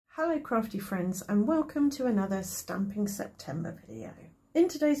Hello crafty friends and welcome to another Stamping September video. In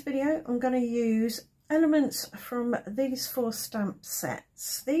today's video I'm going to use elements from these 4 stamp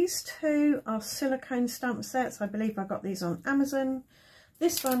sets. These 2 are silicone stamp sets. I believe I got these on Amazon.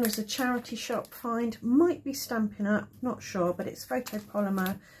 This one was a charity shop find, might be Stampin' Up, not sure, but it's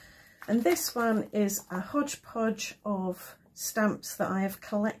photopolymer. And this one is a hodgepodge of stamps that I have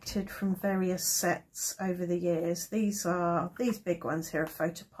collected from various sets over the years. These big ones here are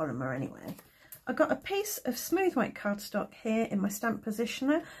photopolymer anyway. I've got a piece of smooth white cardstock here in my stamp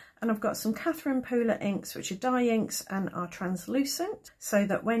positioner, and I've got some Catherine Pooler inks, which are dye inks and are translucent, so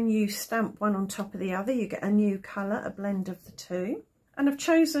that when you stamp one on top of the other you get a new colour, a blend of the two. And I've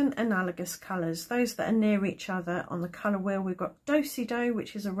chosen analogous colours, those that are near each other on the colour wheel. We've got Do-Si-Do,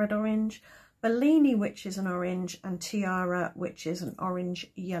 which is a red-orange, Bellini, which is an orange, and Tiara, which is an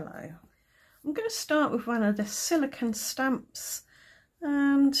orange-yellow. I'm going to start with one of the silicone stamps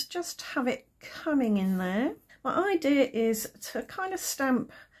and just have it coming in there. My idea is to kind of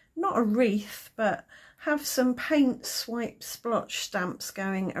stamp, not a wreath, but have some paint swipe splotch stamps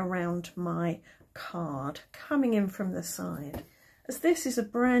going around my card, coming in from the side. As this is a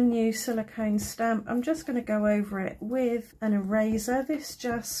brand new silicone stamp, I'm just going to go over it with an eraser. This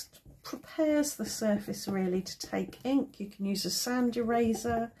just prepares the surface really to take ink. You can use a sand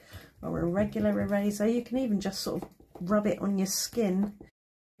eraser or a regular eraser. You can even just sort of rub it on your skin.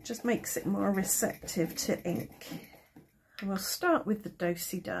 It just makes it more receptive to ink. And we'll start with the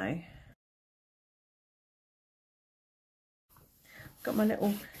Do-Si-Do. Got my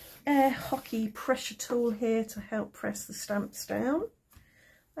little air hockey pressure tool here to help press the stamps down.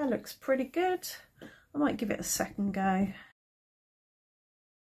 That looks pretty good. I might give it a second go.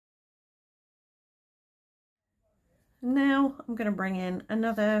 Now I'm going to bring in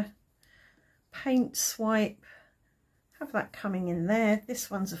another paint swipe, have that coming in there.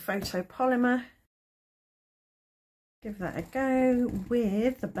 This one's a photopolymer. Give that a go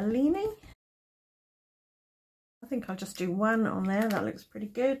with the Bellini. I think I'll just do one on there, that looks pretty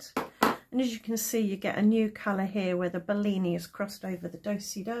good. And as you can see, you get a new colour here where the Bellini is crossed over the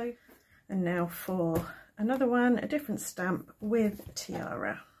Do-Si-Do. And now for another one, a different stamp with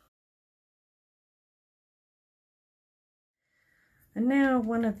Tiara. And now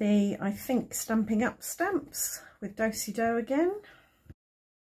one of the, I think, Stamping Up stamps with Do-Si-Do again.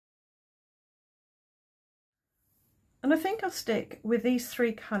 And I think I'll stick with these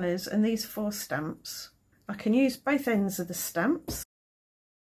 3 colours and these 4 stamps. I can use both ends of the stamps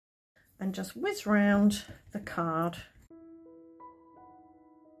and just whiz round the card.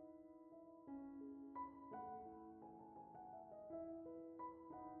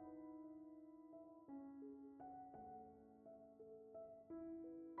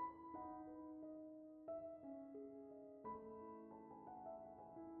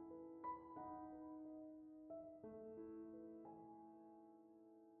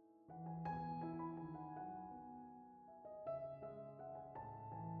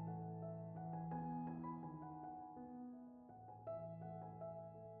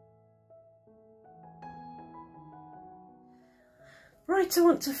 Right, I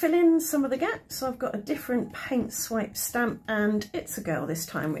want to fill in some of the gaps, so I've got a different paint swipe stamp, and it's a girl this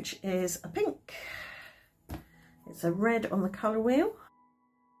time, which is a pink. It's a red on the colour wheel.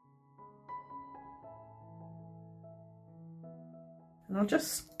 And I'll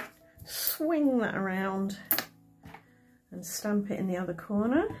just swing that around and stamp it in the other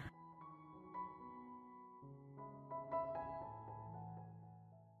corner.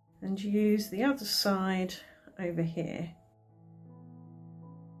 And use the other side over here.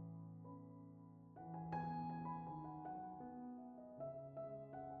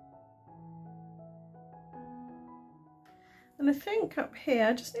 And I think up here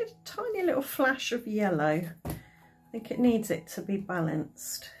I just need a tiny little flash of yellow. I think it needs it to be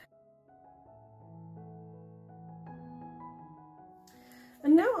balanced.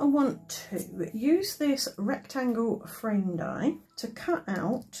 And now I want to use this rectangle frame die to cut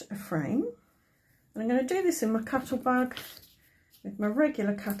out a frame. And I'm going to do this in my Cuttlebug with my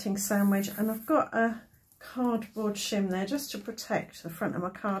regular cutting sandwich, and I've got a cardboard shim there just to protect the front of my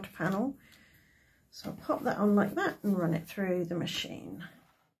card panel. So I'll pop that on like that and run it through the machine.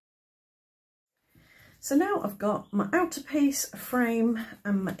 So now I've got my outer piece, a frame,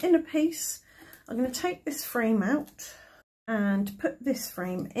 and my inner piece. I'm going to take this frame out and put this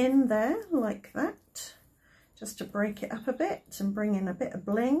frame in there like that, just to break it up a bit and bring in a bit of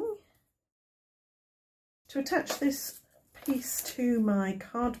bling. To attach this piece to my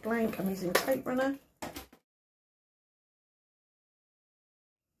card blank, I'm using tape runner.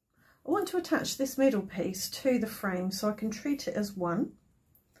 I want to attach this middle piece to the frame so I can treat it as one.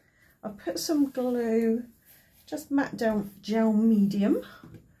 I've put some glue, just matte gel medium,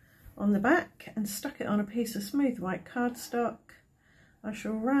 on the back and stuck it on a piece of smooth white cardstock. I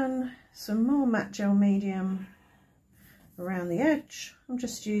shall run some more matte gel medium around the edge. I'm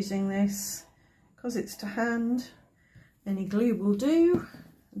just using this because it's to hand. Any glue will do.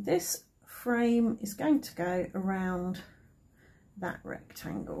 This frame is going to go around that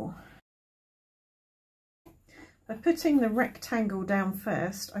rectangle. By putting the rectangle down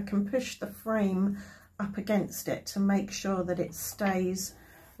first, I can push the frame up against it to make sure that it stays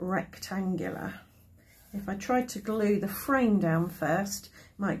rectangular. If I try to glue the frame down first,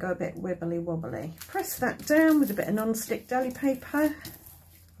 it might go a bit wibbly wobbly. Press that down with a bit of non-stick deli paper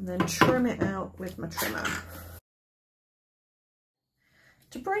and then trim it out with my trimmer.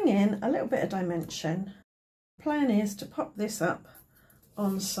 To bring in a little bit of dimension, the plan is to pop this up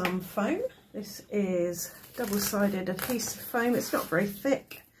on some foam. This is double-sided adhesive foam. It's not very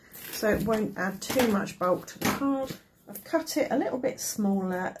thick, so it won't add too much bulk to the card. I've cut it a little bit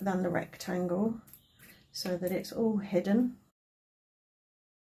smaller than the rectangle so that it's all hidden.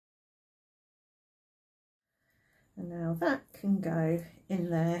 And now that can go in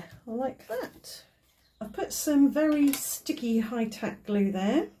there like that. I've put some very sticky high-tack glue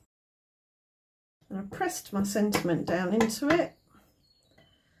there and I've pressed my sentiment down into it,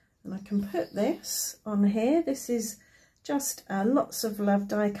 and I can put this on here. This is just a Lots of Love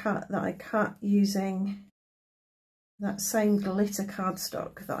die cut that I cut using that same glitter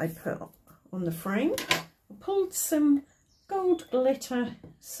cardstock that I put on the frame. I pulled some gold glitter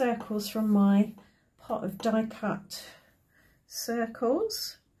circles from my pot of die cut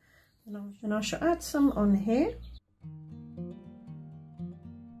circles, and I shall add some on here.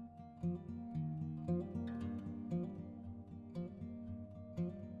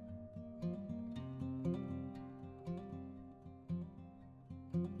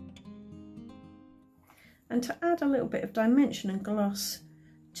 And to add a little bit of dimension and gloss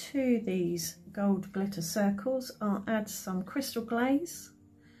to these gold glitter circles, I'll add some crystal glaze.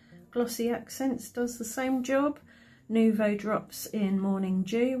 Glossy Accents does the same job. Nouveau drops in Morning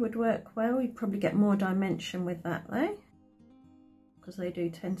Dew would work well. You'd probably get more dimension with that though, because they do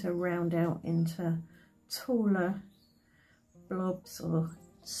tend to round out into taller blobs or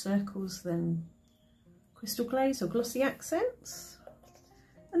circles than crystal glaze or Glossy Accents.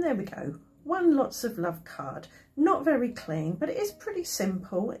 And there we go. One Lots of Love card. Not very clean, but it is pretty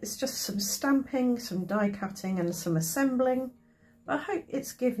simple. It's just some stamping, some die cutting and some assembling. But I hope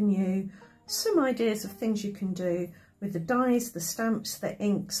it's given you some ideas of things you can do with the dies, the stamps, the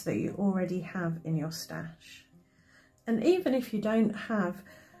inks that you already have in your stash. And even if you don't have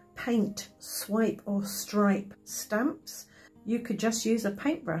paint, swipe or stripe stamps, you could just use a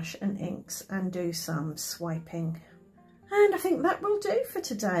paintbrush and inks and do some swiping. And I think that will do for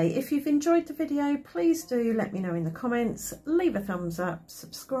today. If you've enjoyed the video, please do let me know in the comments, leave a thumbs up,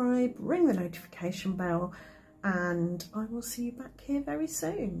 subscribe, ring the notification bell, and I will see you back here very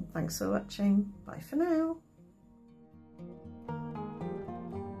soon. Thanks for watching. Bye for now.